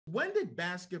When did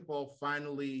basketball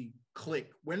finally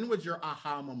click? When was your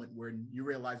aha moment when you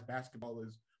realized basketball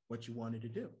is what you wanted to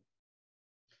do?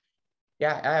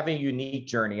 Yeah, I have a unique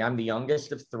journey. I'm the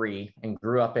youngest of three and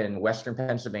grew up in Western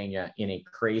Pennsylvania in a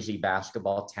crazy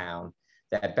basketball town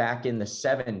that back in the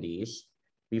 70s,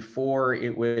 before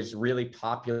it was really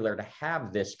popular to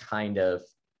have this kind of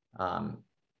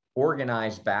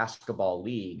organized basketball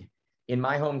league, in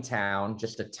my hometown,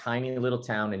 just a tiny little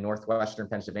town in northwestern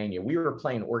Pennsylvania, we were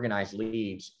playing organized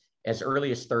leagues as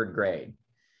early as third grade.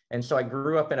 And so I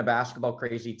grew up in a basketball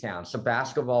crazy town. So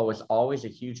basketball was always a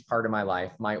huge part of my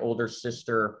life. My older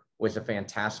sister was a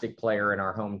fantastic player in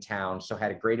our hometown, so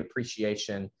had a great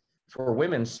appreciation for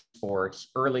women's sports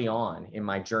early on in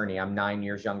my journey. I'm 9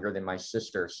 years younger than my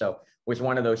sister. So was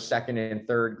one of those second and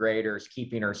third graders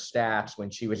keeping her stats when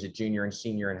she was a junior and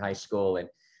senior in high school, and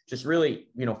just really,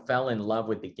 fell in love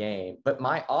with the game. But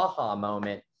my aha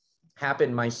moment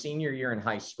happened my senior year in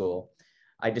high school.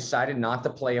 I decided not to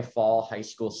play a fall high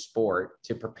school sport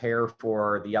to prepare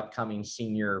for the upcoming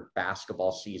senior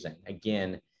basketball season.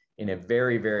 Again, in a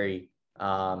very, very,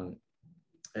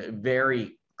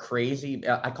 very crazy,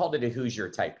 I called it a Hoosier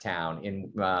type town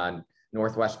in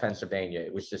Northwest Pennsylvania.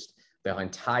 It was just the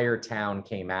entire town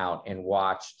came out and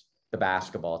watched the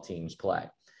basketball teams play.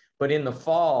 But in the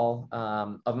fall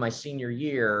of my senior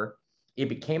year, it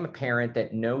became apparent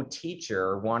that no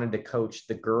teacher wanted to coach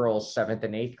the girls' 7th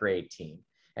and 8th grade team.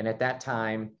 And at that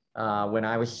time, when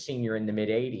I was a senior in the mid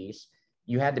 80s,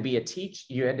 you had to be a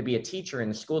teacher in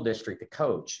the school district to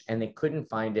coach, and they couldn't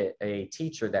find a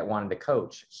teacher that wanted to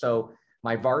coach. So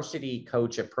my varsity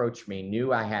coach approached me,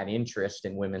 knew I had interest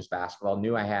in women's basketball,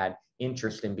 knew I had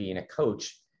interest in being a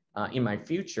coach in my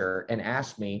future, and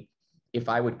asked me if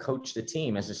I would coach the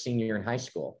team as a senior in high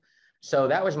school. So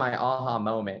that was my aha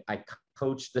moment. I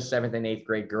coached the 7th and 8th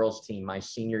grade girls team my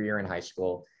senior year in high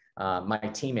school, my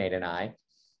teammate and I.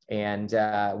 And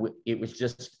it was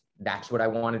just, that's what I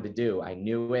wanted to do. I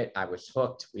knew it. I was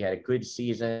hooked. We had a good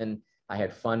season. I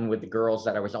had fun with the girls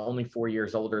that I was only 4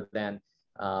 years older than.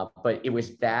 But it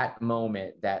was that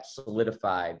moment that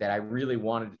solidified that I really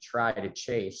wanted to try to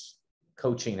chase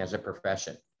coaching as a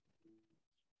profession.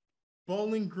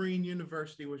 Bowling Green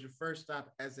University was your first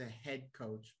stop as a head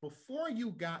coach. Before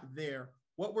you got there,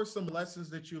 what were some lessons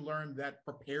that you learned that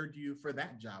prepared you for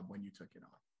that job when you took it on?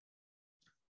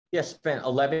 Yeah, spent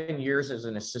 11 years as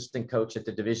an assistant coach at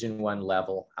the Division I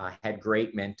level. I had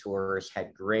great mentors,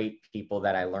 had great people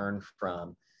that I learned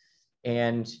from.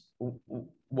 And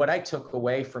what I took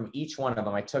away from each one of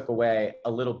them, I took away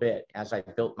a little bit as I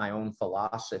built my own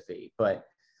philosophy. But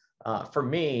for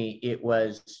me, it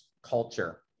was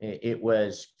culture. It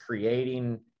was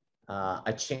creating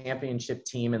a championship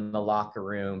team in the locker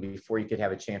room before you could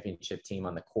have a championship team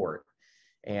on the court.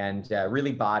 And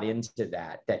really bought into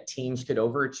that teams could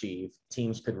overachieve,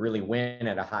 teams could really win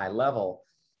at a high level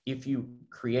if you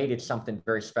created something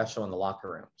very special in the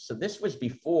locker room. So this was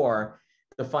before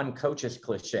the fun coaches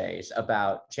cliches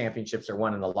about championships are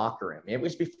won in the locker room. It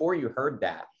was before you heard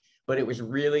that, but it was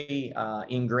really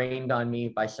ingrained on me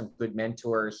by some good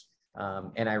mentors.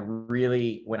 And I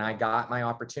really, when I got my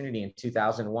opportunity in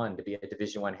 2001 to be a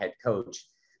Division I head coach,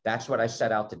 that's what I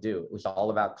set out to do. It was all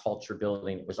about culture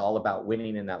building. It was all about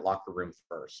winning in that locker room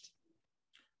first.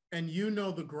 And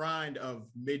the grind of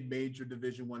mid-major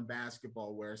Division I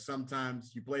basketball, where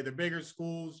sometimes you play the bigger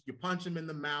schools, you punch them in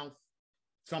the mouth.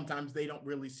 Sometimes they don't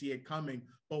really see it coming.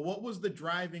 But what was the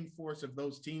driving force of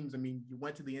those teams? I mean, you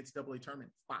went to the NCAA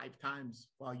tournament 5 times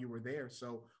while you were there.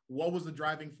 So what was the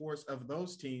driving force of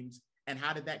those teams, and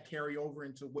how did that carry over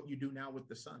into what you do now with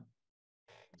the Sun?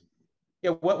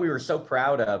 Yeah, what we were so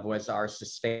proud of was our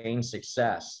sustained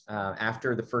success.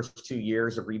 After the first 2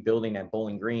 years of rebuilding at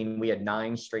Bowling Green, we had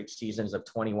 9 straight seasons of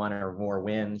 21 or more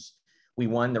wins. We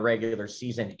won the regular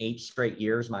season 8 straight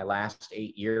years, my last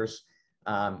 8 years.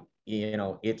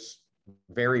 It's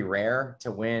very rare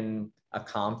to win a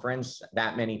conference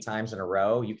that many times in a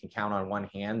row. You can count on one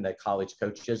hand the college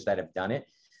coaches that have done it.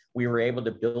 We were able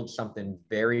to build something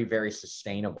very, very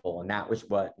sustainable, and that was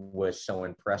what was so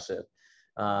impressive.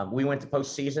 We went to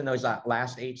postseason those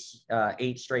last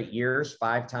 8 straight years,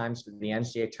 5 times to the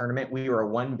NCAA tournament. We were a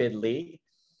 1-bid league,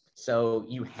 so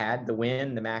you had to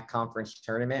win the MAC conference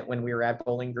tournament when we were at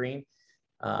Bowling Green.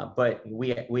 But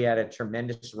we had a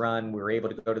tremendous run. We were able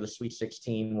to go to the Sweet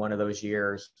 16 one of those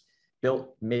years,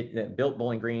 built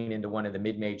Bowling Green into one of the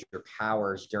mid-major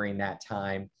powers during that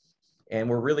time. And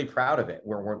we're really proud of it.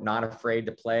 We're not afraid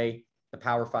to play the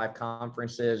Power 5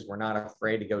 conferences. We're not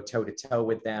afraid to go toe-to-toe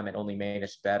with them. It only made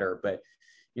us better. But,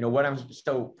 what I'm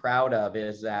so proud of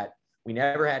is that we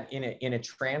never had, in a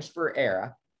transfer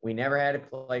era, We never had a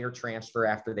player transfer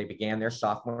after they began their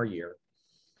sophomore year.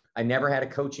 I never had a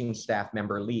coaching staff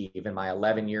member leave in my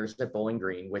 11 years at Bowling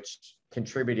Green, which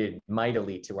contributed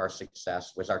mightily to our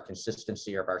success, was our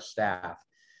consistency of our staff.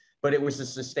 But it was a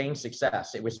sustained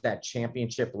success. It was that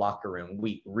championship locker room.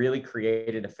 We really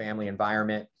created a family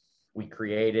environment. We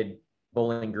created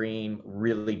Bowling Green,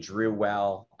 really drew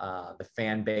well. The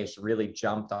fan base really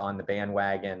jumped on the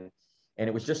bandwagon. And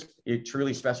it was just a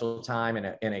truly special time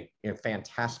and a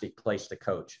fantastic place to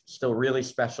coach. Still really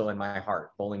special in my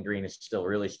heart. Bowling Green is still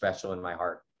really special in my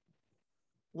heart.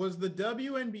 Was the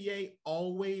WNBA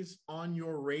always on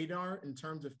your radar in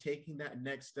terms of taking that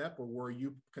next step, or were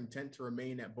you content to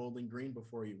remain at Bowling Green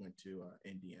before you went to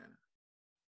Indiana?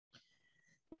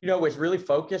 You know, was really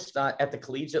focused at the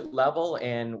collegiate level.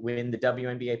 And when the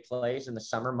WNBA plays in the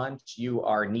summer months, you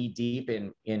are knee deep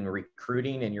in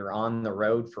recruiting, and you're on the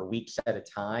road for weeks at a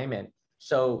time. And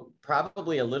so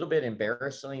probably a little bit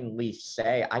embarrassingly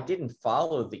say, I didn't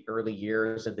follow the early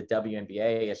years of the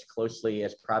WNBA as closely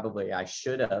as probably I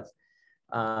should have.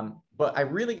 But I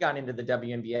really got into the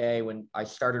WNBA when I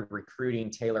started recruiting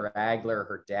Taylor Agler.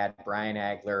 Her dad, Brian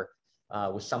Agler,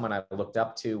 was someone I looked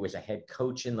up to, was a head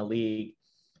coach in the league.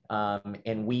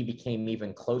 And we became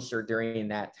even closer during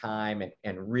that time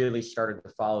and really started to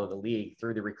follow the league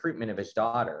through the recruitment of his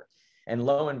daughter. And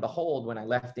lo and behold, when I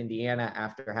left Indiana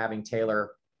after having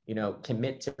Taylor, you know,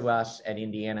 commit to us at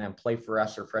Indiana and play for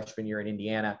us her freshman year in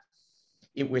Indiana,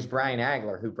 it was Brian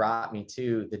Agler who brought me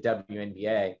to the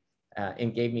WNBA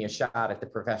and gave me a shot at the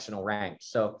professional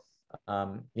ranks. So,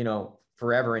 you know,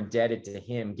 forever indebted to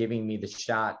him giving me the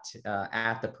shot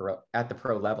at the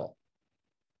pro level.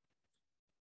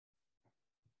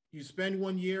 You spend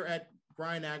 1 year at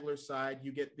Brian Agler's side,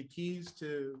 you get the keys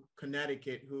to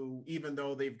Connecticut, who, even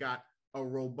though they've got a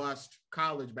robust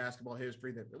college basketball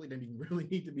history that really didn't even really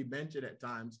need to be mentioned at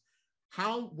times,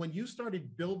 when you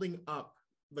started building up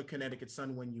the Connecticut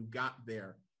Sun when you got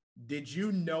there, did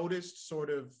you notice sort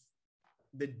of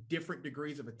the different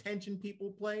degrees of attention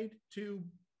people played to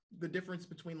the difference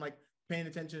between like paying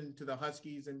attention to the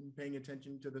Huskies and paying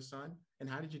attention to the Sun? And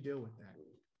how did you deal with that?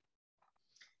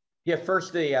 Yeah,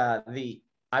 first,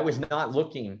 I was not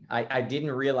looking. I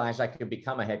didn't realize I could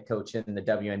become a head coach in the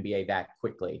WNBA that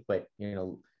quickly. But, you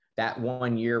know, that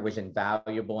 1 year was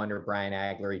invaluable under Brian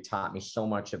Agler. He taught me so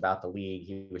much about the league.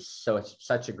 He was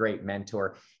such a great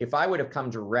mentor. If I would have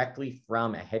come directly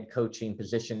from a head coaching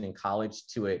position in college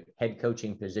to a head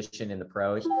coaching position in the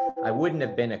pros, I wouldn't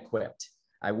have been equipped.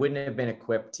 I wouldn't have been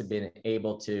equipped to be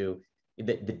able to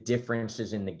the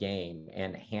differences in the game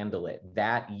and handle it.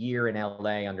 That year in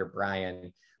LA under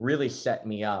Brian really set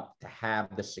me up to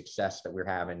have the success that we're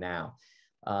having now.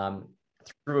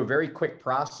 Through a very quick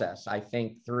process, I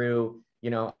think through,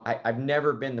 you know, I've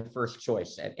never been the first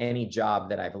choice at any job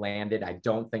that I've landed. I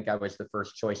don't think I was the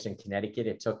first choice in Connecticut.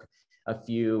 It took a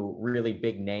few really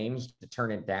big names to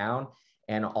turn it down.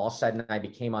 And all of a sudden I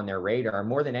became on their radar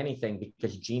more than anything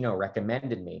because Gino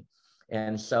recommended me.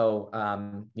 And so,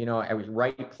 you know, I was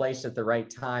right place at the right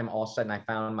time. All of a sudden I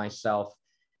found myself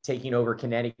taking over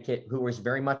Connecticut, who was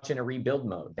very much in a rebuild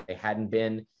mode. They hadn't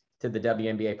been to the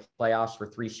WNBA playoffs for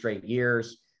 3 straight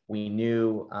years. We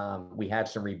knew we had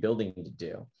some rebuilding to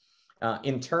do.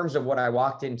 In terms of what I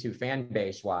walked into fan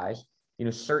base wise, you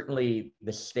know, certainly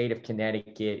the state of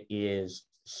Connecticut is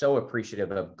so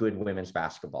appreciative of good women's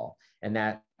basketball. And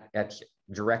that's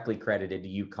directly credited to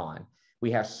UConn. We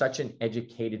have such an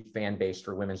educated fan base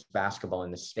for women's basketball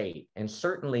in the state. And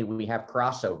certainly we have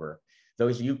crossover.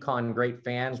 Those UConn great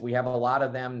fans, we have a lot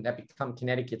of them that become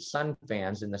Connecticut Sun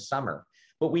fans in the summer.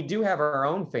 But we do have our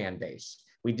own fan base.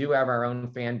 We do have our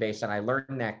own fan base. And I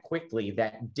learned that quickly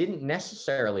that didn't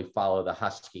necessarily follow the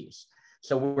Huskies.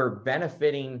 So we're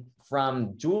benefiting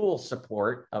from dual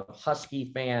support of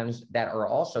Husky fans that are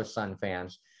also Sun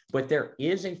fans. But there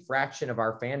is a fraction of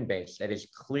our fan base that is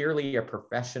clearly a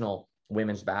professional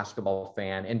women's basketball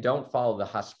fan and don't follow the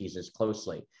Huskies as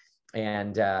closely.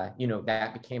 And, you know,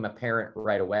 that became apparent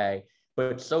right away,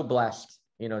 but so blessed,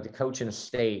 you know, to coach in a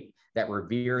state that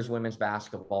reveres women's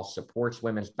basketball, supports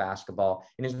women's basketball,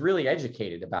 and is really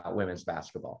educated about women's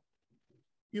basketball.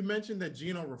 You mentioned that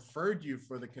Gino referred you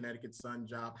for the Connecticut Sun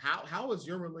job. How has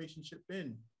your relationship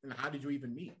been, and how did you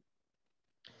even meet?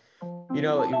 You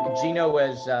know, Gino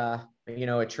was, you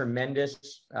know, a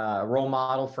tremendous role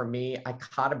model for me. I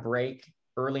caught a break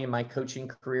early in my coaching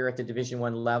career at the Division I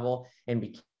level and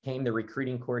became the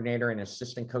recruiting coordinator and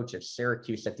assistant coach at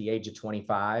Syracuse at the age of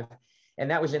 25. And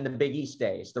that was in the Big East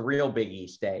days, the real Big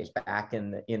East days, back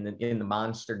in the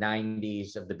monster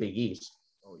 90s of the Big East.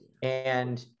 Oh, yeah.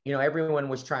 And, you know, everyone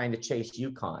was trying to chase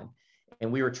UConn.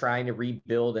 and we were trying to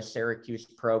rebuild a Syracuse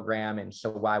program. And so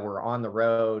while we're on the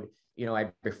road,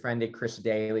 I befriended Chris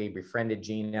Daly, befriended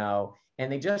Gino,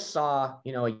 and they just saw,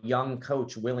 a young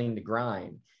coach willing to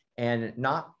grind and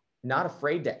not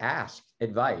afraid to ask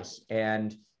advice.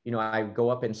 And, I would go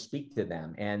up and speak to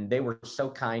them, and they were so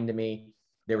kind to me.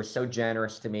 They were so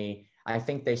generous to me. I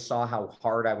think they saw how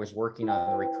hard I was working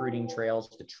on the recruiting trails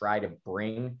to try to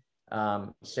bring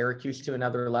Syracuse to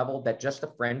another level, that just a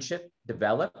friendship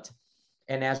developed.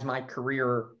 And as my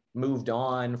career moved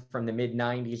on from the mid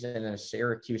 90s and a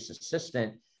Syracuse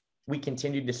assistant, we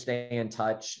continued to stay in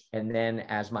touch. And then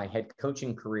as my head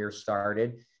coaching career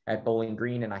started at Bowling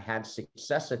Green and I had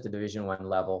success at the Division I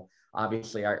level,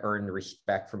 obviously I earned the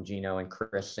respect from Gino and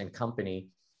Chris and company.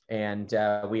 And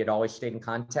we had always stayed in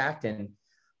contact. And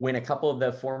when a couple of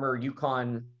the former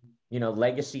UConn,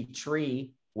 legacy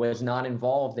tree was not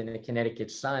involved in the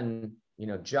Connecticut Sun,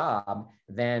 job,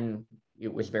 then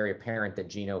it was very apparent that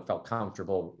Gino felt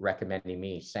comfortable recommending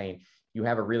me, saying, you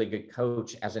have a really good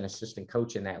coach as an assistant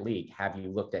coach in that league. Have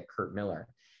you looked at Curt Miller?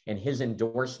 And his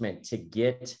endorsement to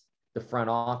get the front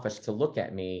office to look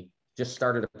at me just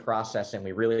started a process, and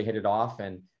we really hit it off,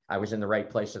 and I was in the right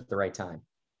place at the right time.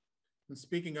 And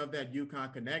speaking of that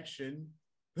UConn connection,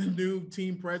 the new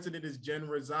team president is Jen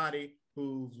Rosati,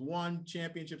 who's won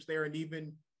championships there and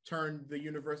even turned the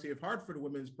University of Hartford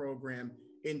women's program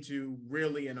into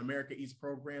really an America East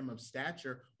program of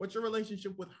stature. What's your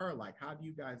relationship with her like? How do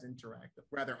you guys interact?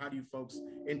 Rather, how do you folks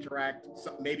interact,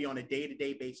 maybe on a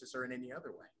day-to-day basis or in any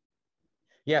other way?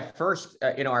 Yeah, first,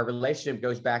 our relationship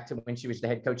goes back to when she was the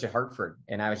head coach at Hartford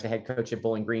and I was the head coach at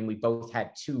Bowling Green. We both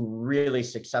had two really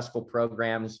successful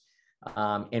programs.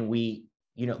 And we,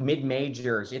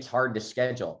 mid-majors, it's hard to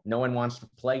schedule. No one wants to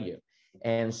play you.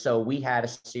 And so we had a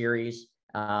series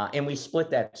and we split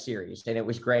that series. And it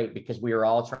was great because we were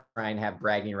all trying to have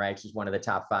bragging rights as one of the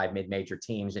top 5 mid-major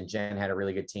teams. And Jen had a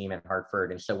really good team at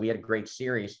Hartford. And so we had a great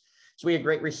series. So we had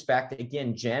great respect.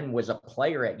 Again, Jen was a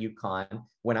player at UConn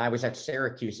when I was at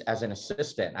Syracuse as an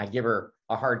assistant. I give her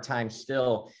a hard time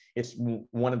still. It's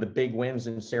one of the big wins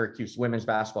in Syracuse women's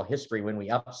basketball history when we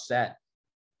upset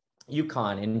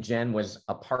UConn, and Jen was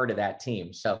a part of that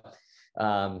team. So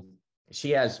she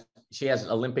has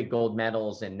Olympic gold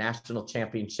medals and national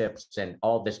championships and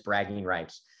all this bragging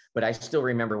rights. But I still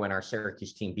remember when our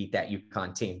Syracuse team beat that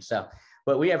UConn team. So,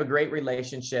 but we have a great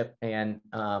relationship. And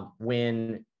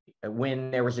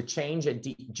when there was a change at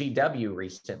GW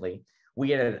recently, we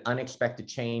had an unexpected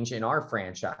change in our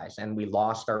franchise, and we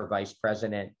lost our vice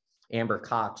president, Amber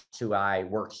Cox, who I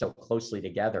worked so closely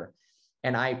together.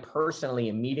 And I personally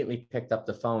immediately picked up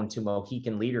the phone to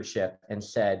Mohican leadership and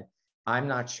said, I'm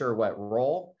not sure what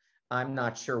role, I'm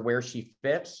not sure where she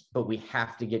fits, but we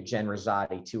have to get Jen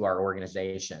Rosati to our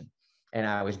organization. And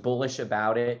I was bullish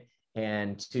about it.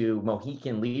 And to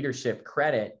Mohican leadership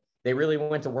credit, they really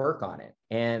went to work on it.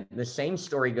 And the same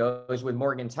story goes with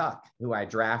Morgan Tuck, who I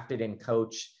drafted and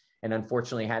coached and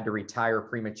unfortunately had to retire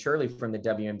prematurely from the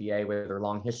WNBA with her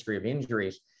long history of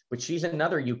injuries. But she's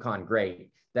another UConn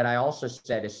great that I also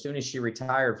said, as soon as she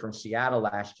retired from Seattle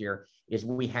last year, is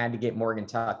we had to get Morgan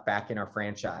Tuck back in our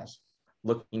franchise.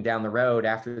 Looking down the road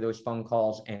after those phone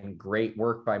calls and great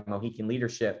work by Mohican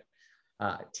leadership,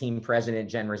 team president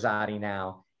Jen Rosati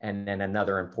now, and then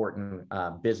another important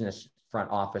business front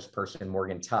office person,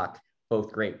 Morgan Tuck,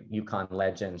 both great UConn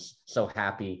legends. So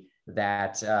happy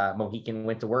that Mohican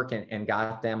went to work and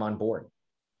got them on board.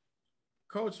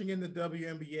 Coaching in the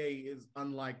WNBA is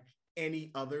unlike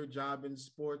any other job in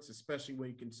sports, especially when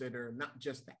you consider not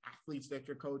just the athletes that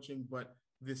you're coaching, but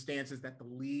the stances that the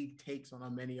league takes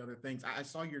on many other things. I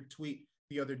saw your tweet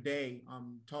the other day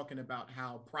talking about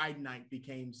how Pride Night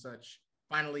became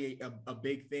finally a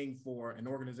big thing for an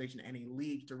organization and a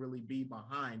league to really be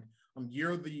behind. You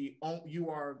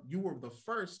were the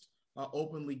first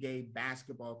openly gay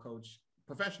basketball coach,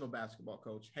 professional basketball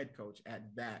coach, head coach at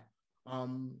that.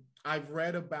 I've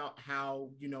read about how,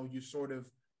 you sort of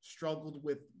struggled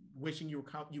with wishing you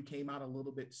came out a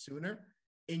little bit sooner.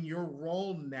 In your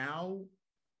role now,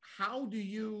 how do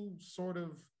you sort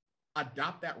of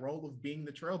adopt that role of being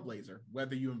the trailblazer,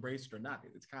 whether you embrace it or not?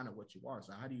 It's kind of what you are.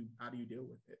 So how do you deal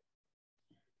with it?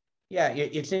 Yeah,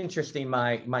 it's interesting.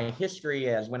 My history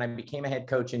is when I became a head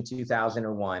coach in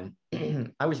 2001,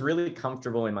 I was really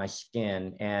comfortable in my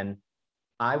skin, and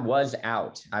I was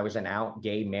out. I was an out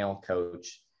gay male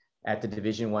coach at the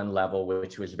Division I level,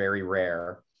 which was very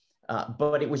rare.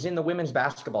 But it was in the women's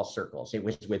basketball circles. It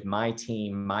was with my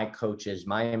team, my coaches,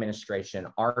 my administration,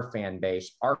 our fan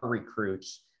base, our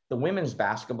recruits. The women's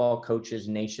basketball coaches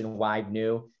nationwide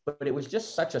knew, but it was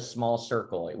just such a small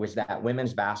circle. It was that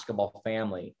women's basketball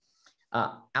family.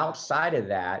 Outside of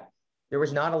that, there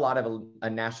was not a lot of a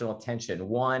national attention.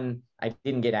 One, I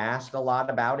didn't get asked a lot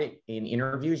about it in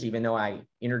interviews, even though I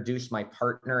introduced my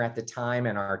partner at the time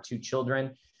and our two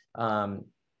children,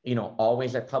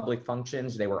 always at public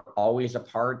functions. They were always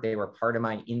they were part of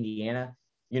my Indiana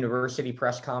University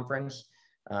press conference.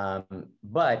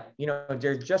 But,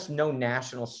 there's just no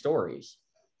national stories.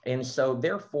 And so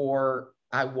therefore,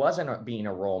 I wasn't being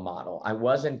a role model. I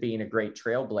wasn't being a great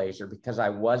trailblazer because I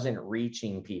wasn't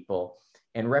reaching people,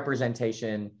 and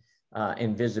representation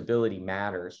and visibility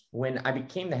matters. When I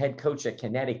became the head coach at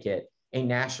Connecticut, a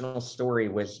national story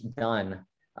was done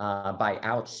by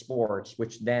Outsports,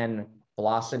 which then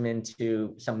blossomed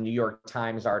into some New York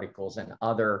Times articles and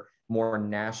other more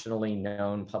nationally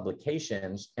known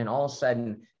publications. And all of a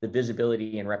sudden, the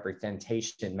visibility and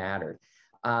representation mattered.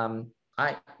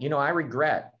 I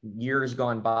regret years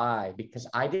gone by because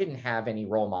I didn't have any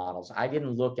role models. I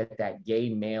didn't look at that gay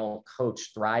male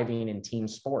coach thriving in team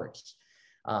sports,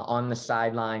 on the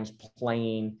sidelines,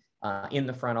 playing, in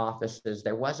the front offices.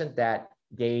 There wasn't that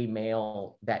gay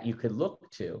male that you could look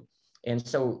to. And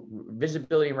so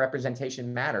visibility and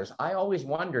representation matters. I always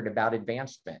wondered about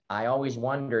advancement. I always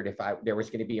wondered if there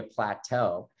was going to be a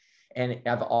plateau. And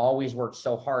I've always worked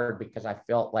so hard because I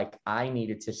felt like I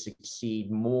needed to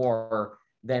succeed more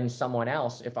than someone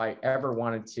else if I ever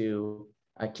wanted to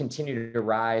continue to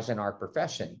rise in our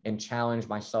profession and challenge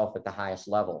myself at the highest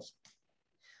levels.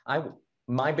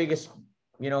 My biggest,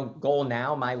 goal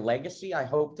now, my legacy I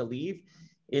hope to leave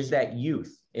is that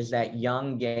youth, is that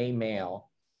young gay male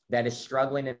that is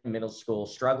struggling in middle school,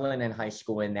 struggling in high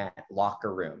school in that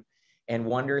locker room, and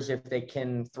wonders if they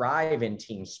can thrive in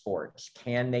team sports.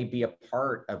 Can they be a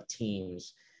part of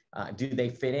teams? Do they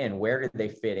fit in? Where do they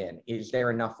fit in? Is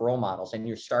there enough role models? And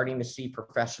you're starting to see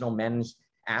professional men's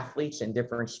athletes in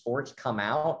different sports come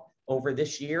out over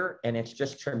this year, and it's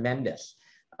just tremendous.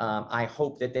 I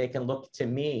hope that they can look to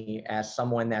me as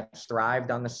someone that's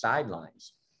thrived on the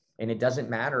sidelines. And it doesn't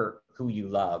matter who you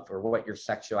love or what your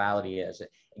sexuality is.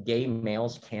 Gay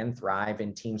males can thrive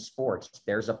in team sports.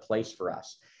 There's a place for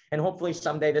us. And hopefully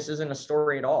someday this isn't a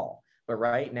story at all. But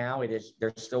right now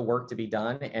there's still work to be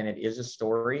done, and it is a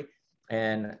story.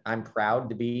 And I'm proud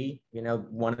to be,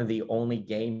 one of the only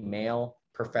gay male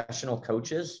professional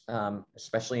coaches,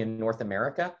 especially in North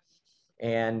America.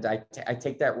 And I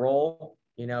take that role,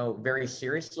 very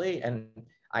seriously. And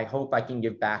I hope I can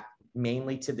give back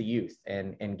mainly to the youth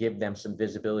and give them some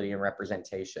visibility and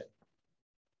representation.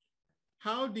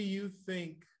 How do you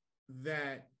think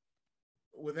that,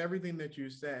 with everything that you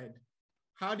said,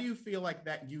 how do you feel like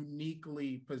that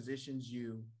uniquely positions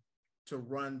you to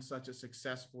run such a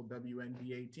successful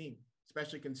WNBA team,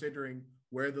 especially considering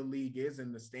where the league is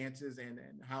and the stances and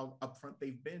how upfront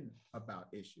they've been about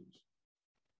issues?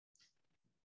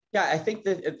 Yeah, I think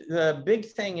that the big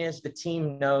thing is the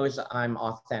team knows I'm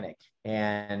authentic,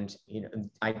 and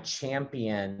I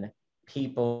champion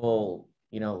people,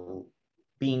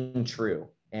 being true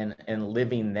and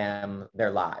living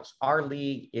their lives. Our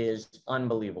league is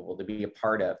unbelievable to be a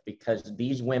part of because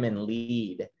these women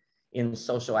lead in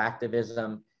social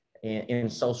activism, in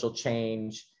social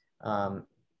change.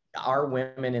 Our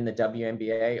women in the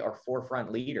WNBA are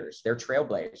forefront leaders. They're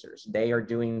trailblazers. They are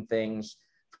doing things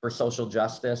for social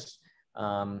justice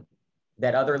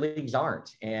that other leagues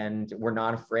aren't. And we're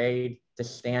not afraid to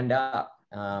stand up,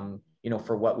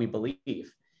 for what we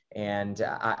believe. And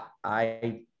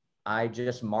I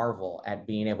just marvel at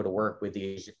being able to work with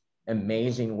these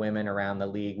amazing women around the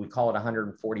league. We call it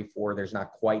 144. There's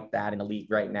not quite that in the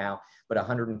league right now, but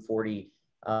 140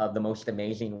 of the most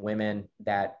amazing women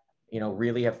that,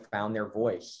 really have found their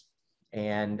voice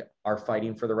and are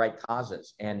fighting for the right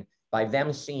causes. And by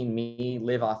them seeing me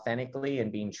live authentically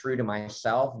and being true to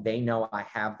myself, they know I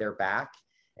have their back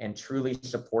and truly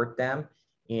support them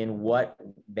in what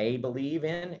they believe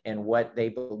in and what they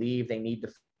believe they need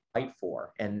to fight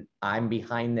for. And I'm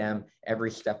behind them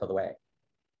every step of the way.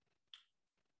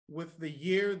 With the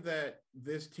year that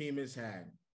this team has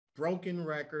had, broken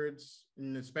records,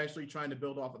 and especially trying to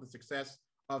build off of the success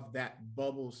of that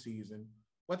bubble season,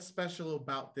 what's special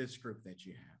about this group that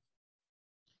you have?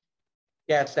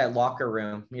 Yeah, it's that locker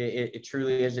room. It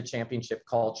truly is a championship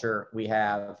culture. We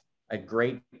have a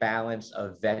great balance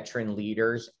of veteran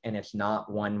leaders, and it's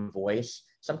not one voice.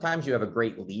 Sometimes you have a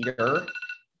great leader.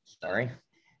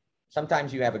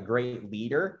 Sometimes you have a great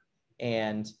leader,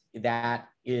 and that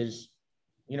is,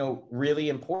 really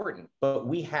important. But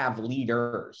we have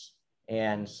leaders,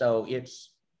 and so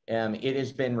it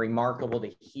has been remarkable to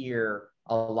hear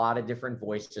a lot of different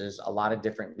voices, a lot of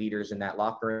different leaders in that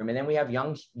locker room. And then we have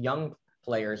young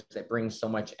players that bring so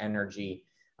much energy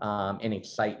and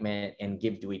excitement and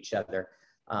give to each other.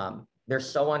 they're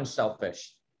so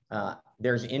unselfish.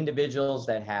 There's individuals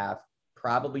that have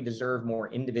probably deserve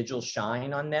more individual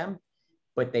shine on them,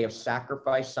 but they have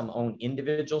sacrificed some own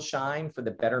individual shine for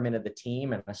the betterment of the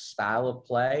team and a style of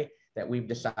play that we've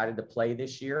decided to play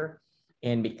this year.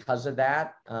 And because of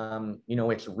that,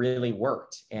 it's really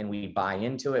worked, and we buy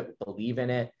into it, believe in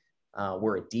it.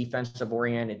 We're a defensive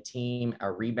oriented team,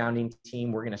 a rebounding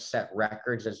team. We're going to set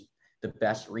records as the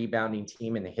best rebounding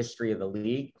team in the history of the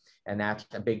league. And that's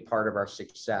a big part of our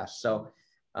success. So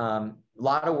a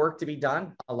lot of work to be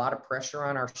done, a lot of pressure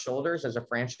on our shoulders as a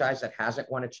franchise that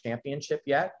hasn't won a championship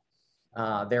yet.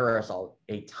 There is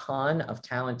a ton of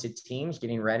talented teams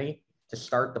getting ready to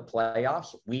start the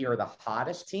playoffs. We are the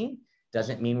hottest team.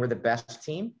 Doesn't mean we're the best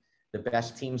team. The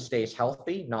best team stays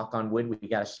healthy. Knock on wood, we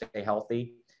got to stay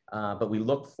healthy. But we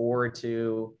look forward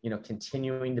to,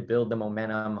 continuing to build the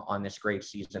momentum on this great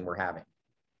season we're having.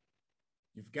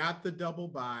 You've got the double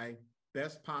bye,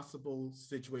 best possible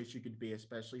situation you could be,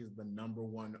 especially as the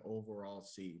 #1 overall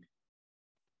seed.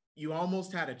 You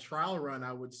almost had a trial run,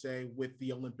 I would say, with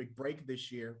the Olympic break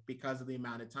this year because of the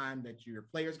amount of time that your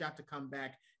players got to come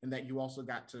back and that you also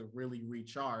got to really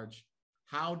recharge.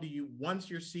 How do you, once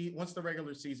the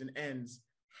regular season ends,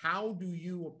 how do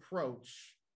you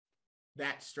approach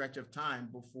that stretch of time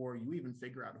before you even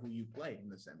figure out who you play in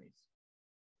the semis?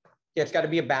 Yeah, it's got to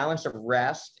be a balance of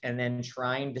rest and then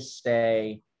trying to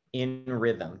stay in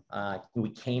rhythm.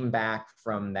 We came back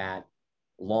from that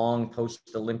long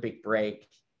post-Olympic break,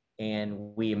 and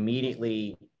we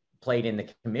immediately played in the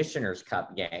Commissioner's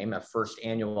Cup game, a first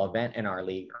annual event in our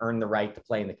league, earned the right to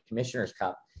play in the Commissioner's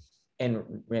Cup, and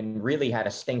really had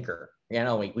a stinker.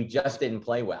 We just didn't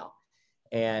play well.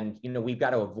 And, we've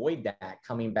got to avoid that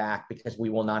coming back, because we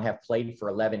will not have played for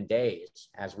 11 days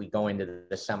as we go into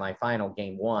the semifinal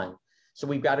game 1. So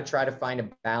we've got to try to find a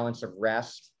balance of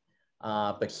rest,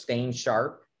 but staying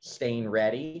sharp, staying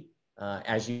ready.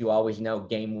 As you always know,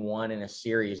 game 1 in a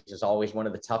series is always one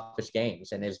of the toughest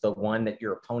games, and is the one that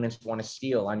your opponents want to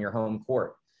steal on your home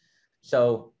court.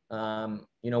 So,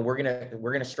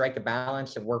 we're gonna strike a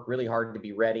balance and work really hard to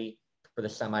be ready for the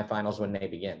semifinals when they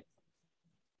begin.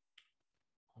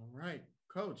 All right,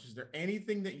 Coach, is there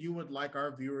anything that you would like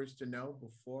our viewers to know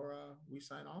before we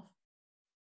sign off?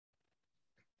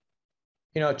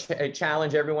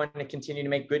 Challenge everyone to continue to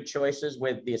make good choices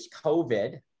with this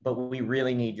COVID, but we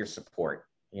really need your support.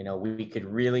 We could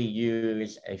really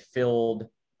use a filled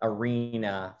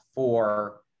arena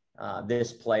for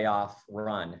this playoff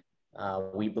run.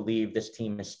 We believe this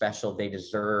team is special. They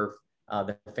deserve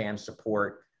the fan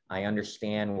support. I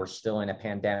understand we're still in a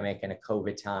pandemic and a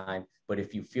COVID time, but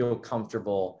if you feel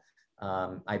comfortable,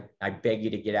 I beg you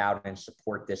to get out and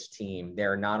support this team.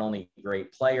 They're not only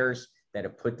great players that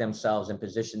have put themselves in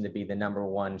position to be the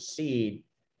 #1 seed,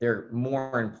 they're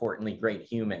more importantly great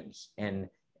humans and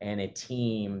a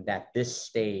team that this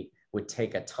state would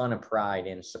take a ton of pride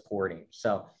in supporting.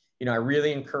 So, I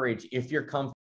really encourage, if you're comfortable